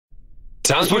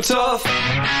Times were tough,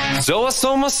 so I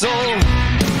sold my soul. And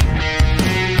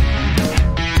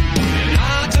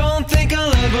I don't think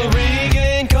I'll ever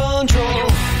regain control.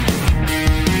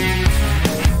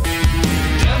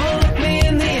 Devil look me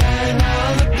in the eye and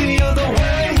I'll look the other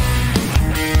way.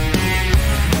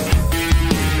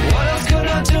 What else could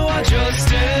I do? I just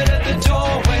stared at the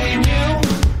doorway and knew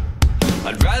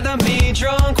I'd rather be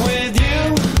drunk with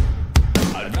you.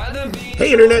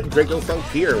 Hey Internet, Dracofunk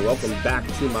here. Welcome back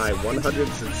to my 100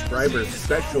 subscriber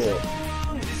special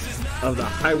of the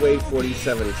Highway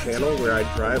 47 channel, where I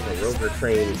drive a Rover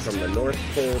Train from the North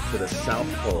Pole to the South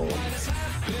Pole.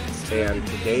 And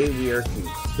today we are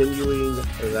continuing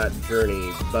that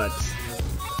journey, but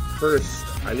first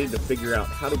I need to figure out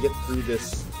how to get through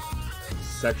this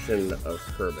section of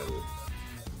Kerbin.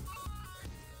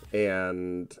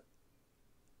 And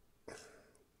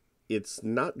it's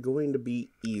not going to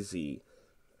be easy.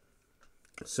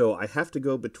 So I have to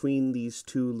go between these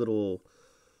two little,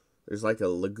 there's like a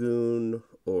lagoon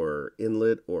or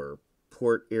inlet or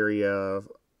port area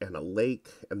and a lake,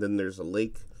 and then there's a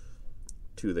lake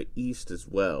to the east as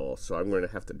well. So I'm going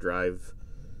to have to drive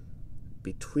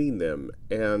between them,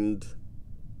 and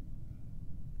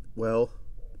well,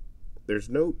 there's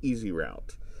no easy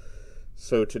route.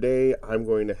 So today I'm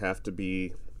going to have to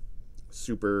be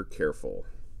super careful.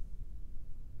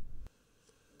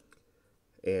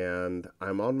 And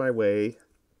I'm on my way.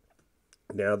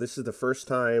 Now, this is the first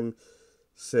time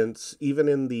since, even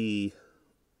in the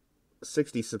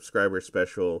 60 subscriber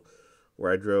special,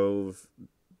 where I drove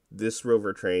this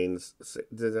Rover Train.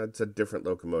 That's a different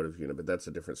locomotive unit, but that's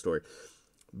a different story.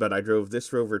 But I drove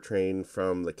this Rover Train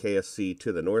from the KSC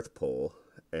to the North Pole,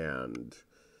 and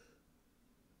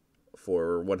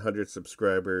for 100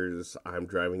 subscribers, I'm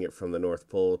driving it from the North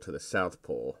Pole to the South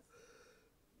Pole.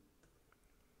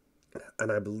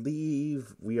 And I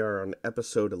believe we are on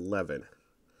episode 11.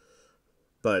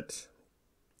 But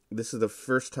this is the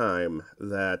first time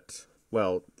that,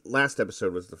 well, last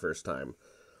episode was the first time.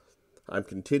 I'm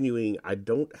continuing. I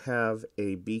don't have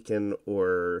a beacon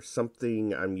or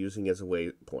something I'm using as a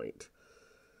waypoint.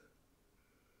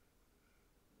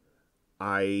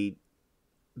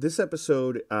 This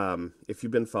episode, if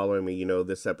you've been following me, you know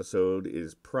this episode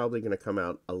is probably going to come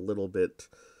out a little bit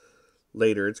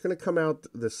later. It's going to come out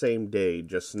the same day,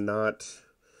 just not...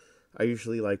 I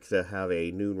usually like to have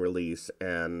a noon release,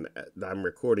 and I'm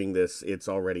recording this. It's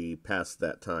already past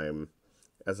that time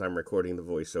as I'm recording the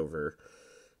voiceover,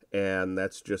 and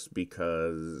that's just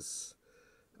because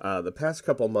the past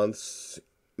couple months,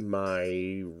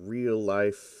 my real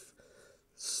life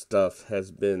stuff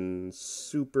has been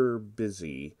super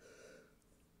busy,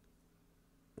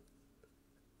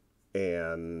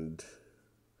 and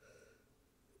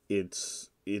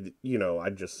I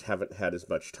just haven't had as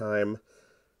much time.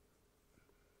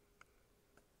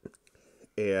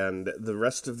 And the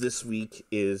rest of this week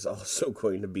is also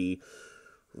going to be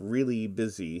really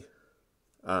busy.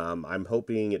 I'm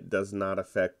hoping it does not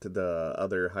affect the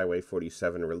other Highway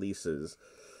 47 releases.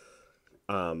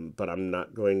 But I'm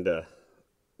not going to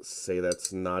say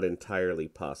that's not entirely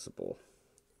possible.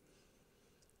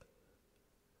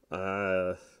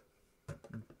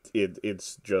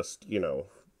 It's just,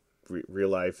 real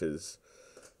life is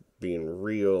being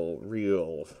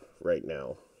real right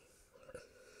now.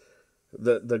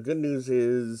 The good news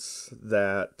is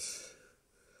that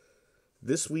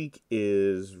this week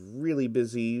is really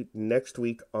busy. Next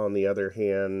week, on the other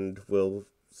hand, will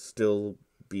still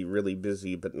be really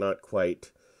busy, but not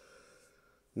quite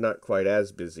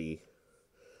as busy.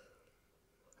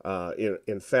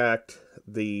 In fact,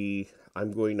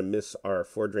 I'm going to miss our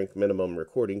 4-drink minimum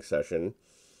recording session.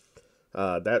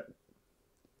 That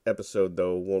episode,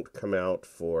 though, won't come out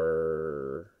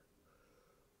for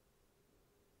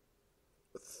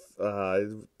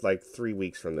like 3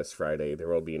 weeks from this Friday. There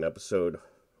will be an episode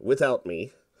without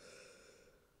me,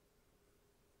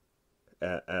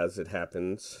 as it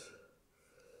happens.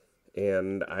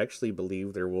 And I actually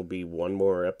believe there will be one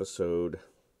more episode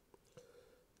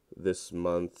this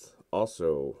month,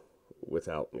 also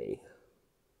without me.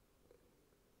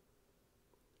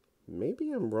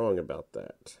 Maybe I'm wrong about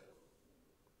that.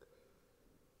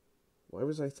 Why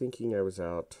was I thinking I was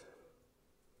out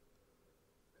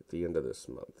at the end of this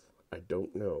month? I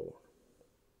don't know.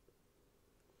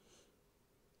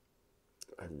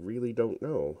 I really don't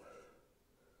know.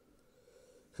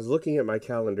 Because looking at my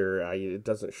calendar, it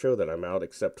doesn't show that I'm out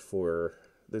except for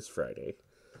this Friday.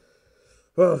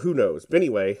 Well, who knows? But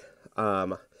anyway,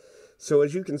 so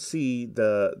as you can see,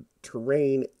 the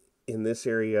terrain in this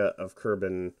area of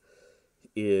Kerbin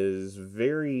is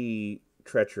very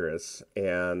treacherous,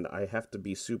 and I have to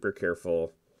be super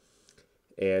careful.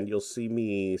 And you'll see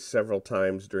me several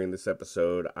times during this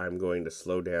episode. I'm going to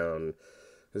slow down,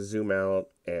 zoom out,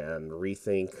 and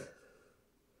rethink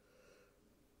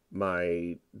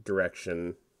my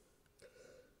direction.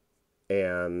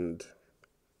 And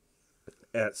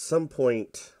at some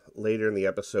point later in the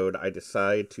episode, I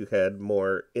decide to head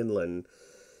more inland.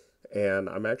 And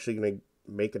I'm actually going to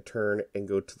make a turn and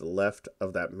go to the left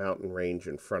of that mountain range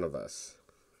in front of us.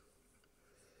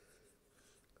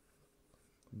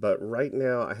 But right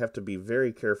now, I have to be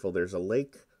very careful. There's a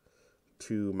lake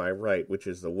to my right, which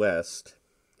is the west,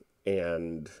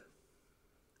 and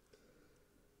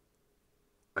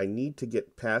I need to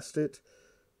get past it,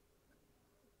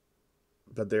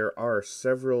 but there are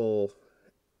several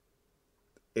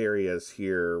areas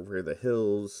here where the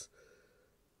hills,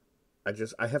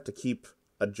 I have to keep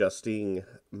adjusting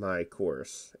my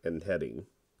course and heading.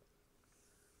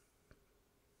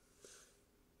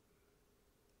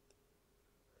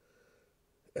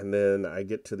 And then I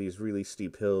get to these really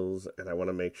steep hills, and I want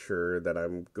to make sure that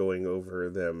I'm going over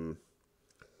them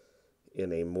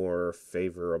in a more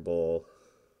favorable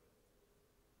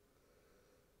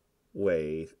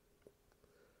way.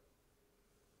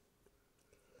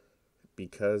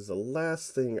 Because the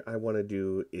last thing I want to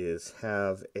do is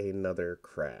have another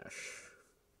crash.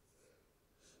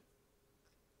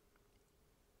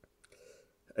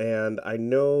 And I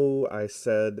know I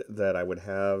said that I would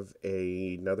have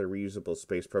another Reusable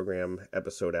Space Program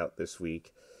episode out this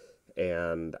week,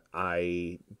 and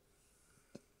I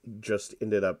just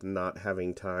ended up not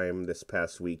having time this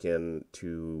past weekend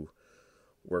to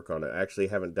work on it. I actually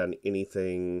haven't done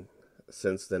anything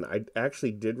since then. I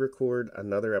actually did record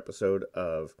another episode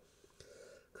of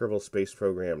Kerbal Space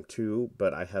Program 2,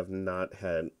 but I have not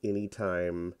had any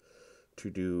time to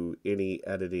do any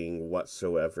editing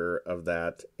whatsoever of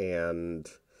that, and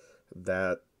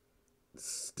that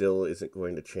still isn't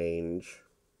going to change.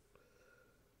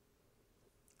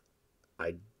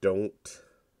 I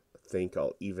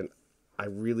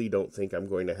really don't think I'm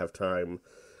going to have time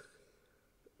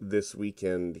this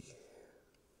weekend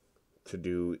to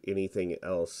do anything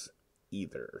else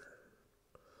either.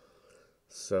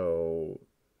 So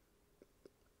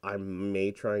I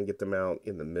may try and get them out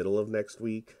in the middle of next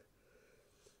week.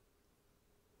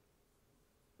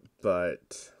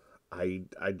 But I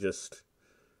just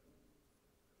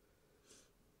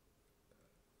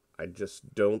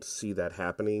don't see that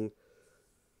happening.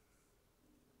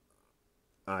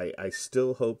 I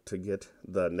still hope to get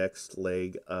the next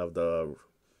leg of the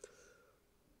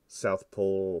South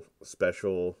Pole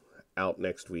special out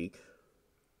next week.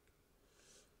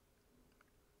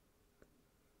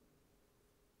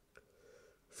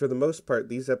 For the most part,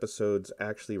 these episodes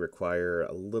actually require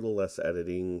a little less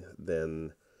editing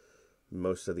than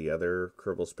most of the other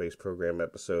Kerbal Space Program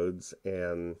episodes,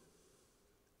 and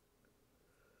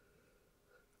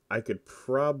I could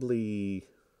probably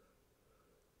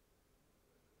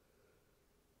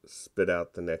spit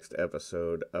out the next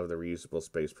episode of the Reusable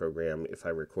Space Program if I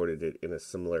recorded it in a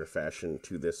similar fashion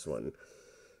to this one,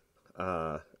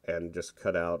 and just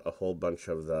cut out a whole bunch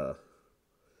of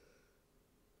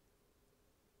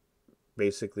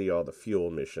basically all the fuel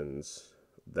missions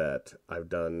that I've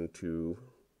done to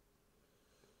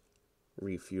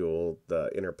refuel the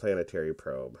interplanetary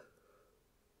probe.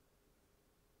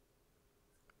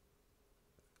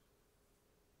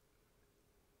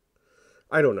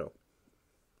 I don't know.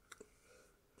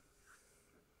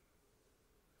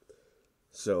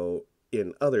 So,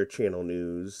 in other channel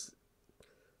news,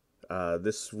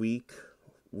 this week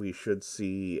we should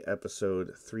see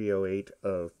episode 308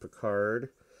 of Picard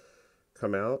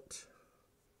come out,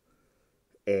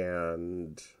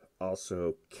 and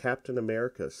also Captain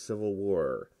America Civil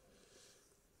War.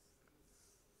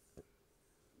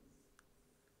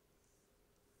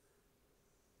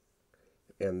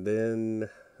 And then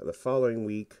the following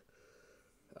week,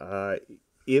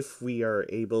 if we are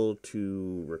able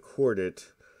to record it,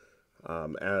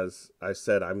 as I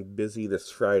said, I'm busy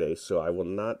this Friday, so I will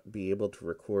not be able to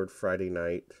record Friday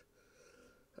night.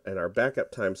 And our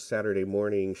backup time Saturday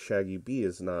morning, Shaggy B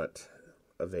is not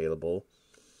available.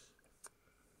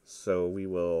 So we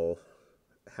will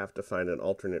have to find an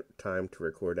alternate time to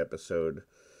record episode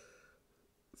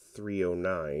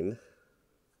 309.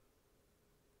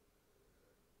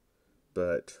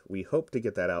 But we hope to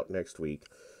get that out next week.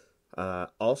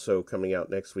 Also coming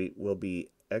out next week will be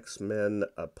X-Men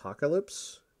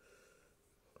Apocalypse,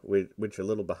 which a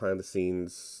little behind the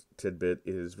scenes tidbit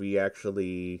is we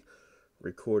actually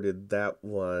recorded that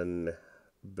one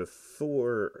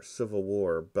before Civil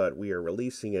War, but we are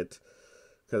releasing it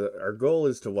because our goal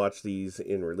is to watch these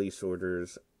in release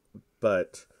orders,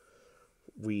 but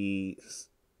we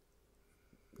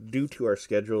due to our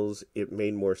schedules, it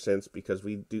made more sense because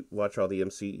we do watch all the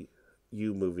MCU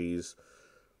movies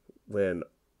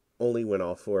only when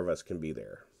all four of us can be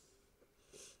there.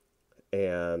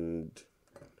 And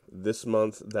this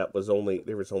month, there was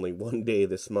only one day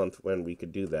this month when we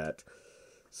could do that.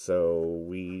 So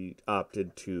we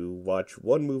opted to watch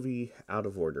one movie out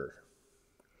of order.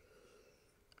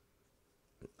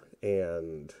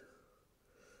 And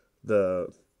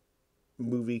the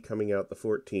movie coming out the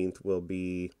 14th will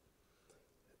be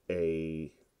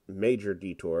a major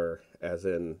detour, as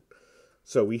in,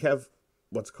 so we have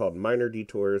what's called minor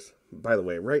detours. By the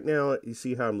way, right now, you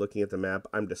see how I'm looking at the map?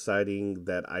 I'm deciding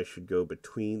that I should go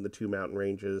between the two mountain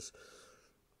ranges.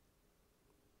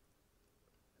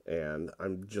 And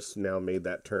I'm just now made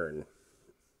that turn.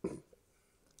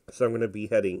 So I'm going to be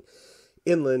heading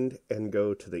inland and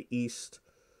go to the east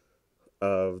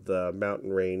of the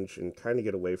mountain range and kind of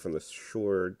get away from the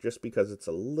shore, just because it's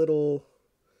a little,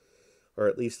 or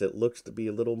at least it looks to be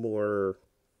a little more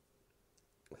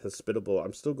hospitable.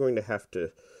 I'm still going to have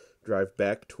to drive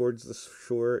back towards the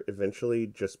shore eventually,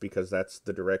 just because that's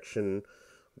the direction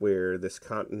where this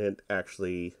continent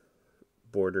actually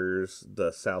borders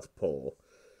the South Pole.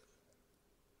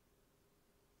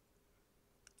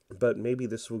 But maybe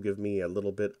this will give me a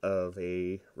little bit of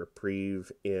a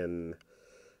reprieve in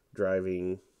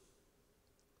driving.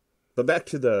 But back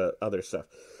to the other stuff.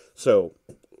 So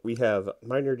we have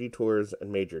minor detours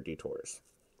and major detours.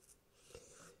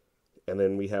 And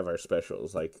then we have our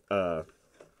specials. Like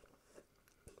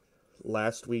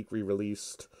last week we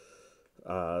released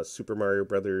Super Mario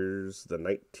Brothers, the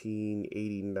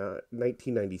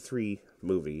 1993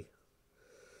 movie,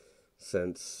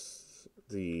 since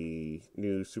the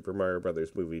new Super Mario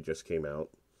Brothers movie just came out.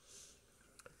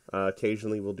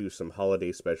 Occasionally we'll do some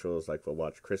holiday specials, like we'll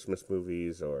watch Christmas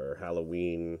movies or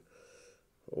Halloween,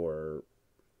 or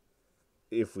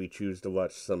if we choose to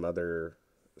watch some other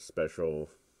special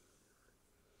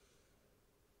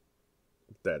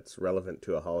that's relevant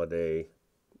to a holiday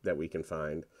that we can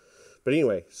find. But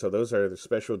anyway, so those are the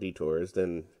special detours.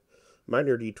 Then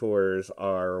minor detours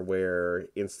are where,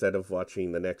 instead of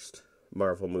watching the next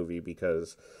Marvel movie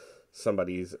because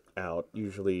somebody's out,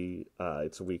 usually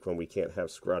it's a week when we can't have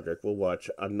Scrodrick, we'll watch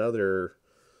another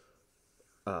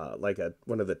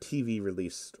one of the TV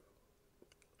released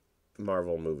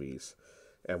Marvel movies.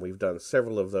 And we've done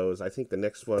several of those. I think the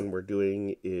next one we're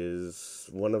doing is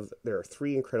there are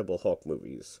 3 Incredible Hulk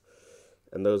movies,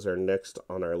 and those are next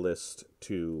on our list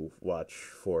to watch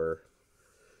for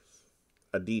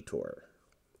a detour.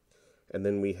 And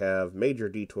then we have major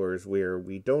detours where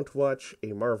we don't watch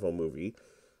a Marvel movie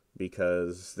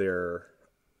because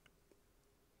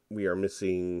we are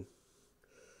missing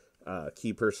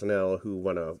key personnel who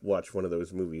want to watch one of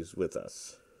those movies with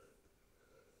us.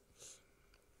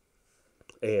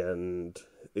 And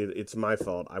it's my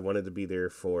fault. I wanted to be there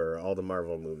for all the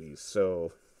Marvel movies.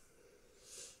 So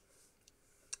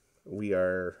we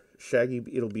are Shaggy.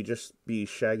 It'll be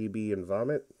Shaggy Bee and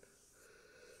Vomit.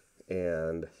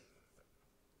 And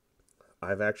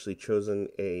I've actually chosen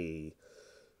a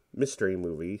mystery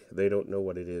movie. They don't know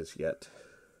what it is yet.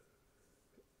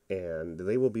 And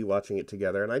they will be watching it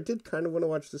together. And I did kind of want to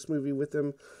watch this movie with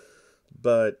them,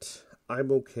 but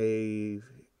I'm okay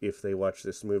if they watch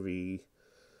this movie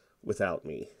without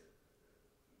me.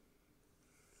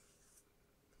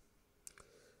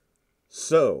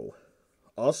 So,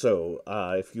 also,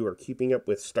 if you are keeping up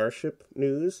with Starship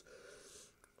news,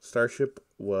 Starship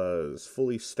was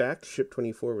fully stacked. Ship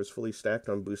 24 was fully stacked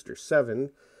on Booster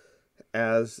 7.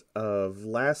 As of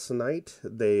last night,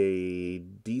 they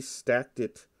destacked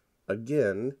it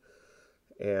again,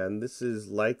 and this is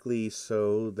likely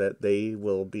so that they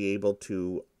will be able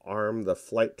to arm the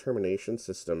flight termination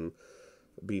system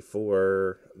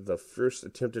before the first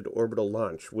attempted orbital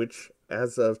launch, which,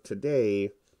 as of today,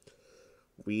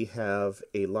 we have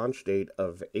a launch date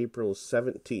of April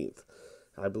 17th.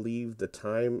 I believe the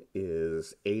time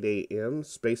is 8 a.m.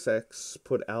 SpaceX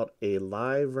put out a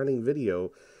live running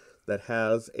video that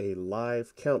has a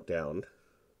live countdown.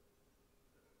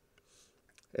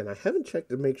 And I haven't checked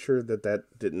to make sure that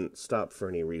that didn't stop for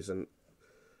any reason,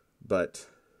 but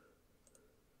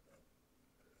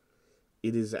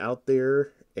it is out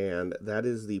there, and that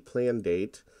is the planned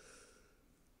date.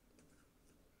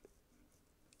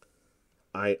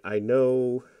 I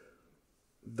know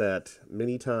that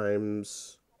many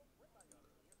times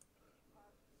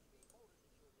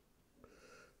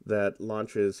that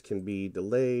launches can be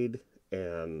delayed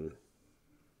and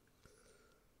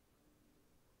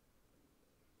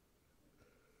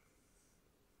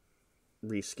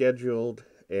rescheduled,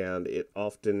 and it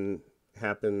often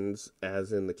happens,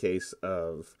 as in the case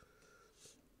of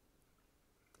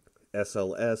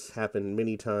SLS happened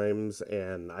many times,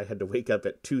 and I had to wake up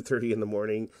at 2:30 in the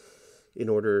morning in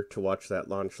order to watch that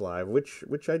launch live,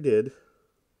 which I did.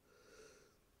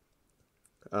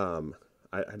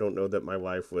 I don't know that my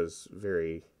wife was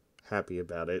very happy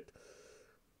about it,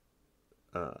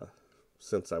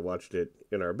 since I watched it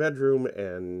in our bedroom,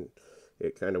 and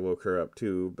it kind of woke her up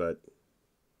too, but,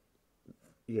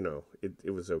 you know,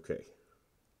 it was okay.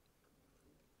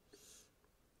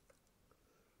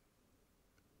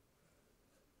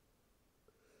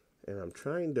 And I'm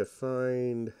trying to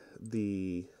find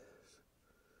the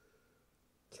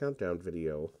countdown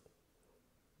video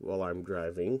while I'm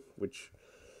driving, which...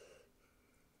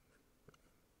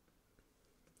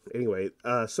 Anyway,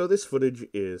 so this footage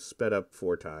is sped up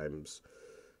 4 times,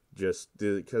 just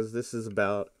because this is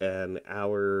about an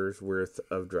hour's worth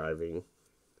of driving.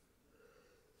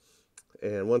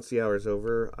 And once the hour's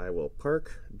over, I will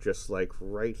park, just like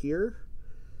right here,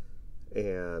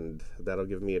 and that'll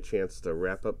give me a chance to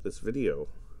wrap up this video.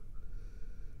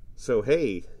 So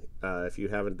hey, if you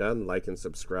haven't done, like and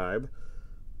subscribe,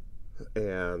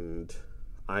 and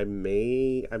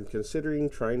I'm considering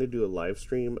trying to do a live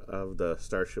stream of the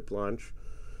Starship launch,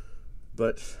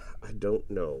 but I don't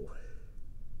know.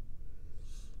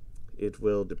 It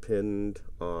will depend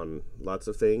on lots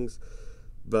of things,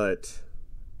 but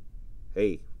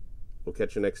hey, we'll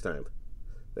catch you next time.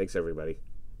 Thanks, everybody.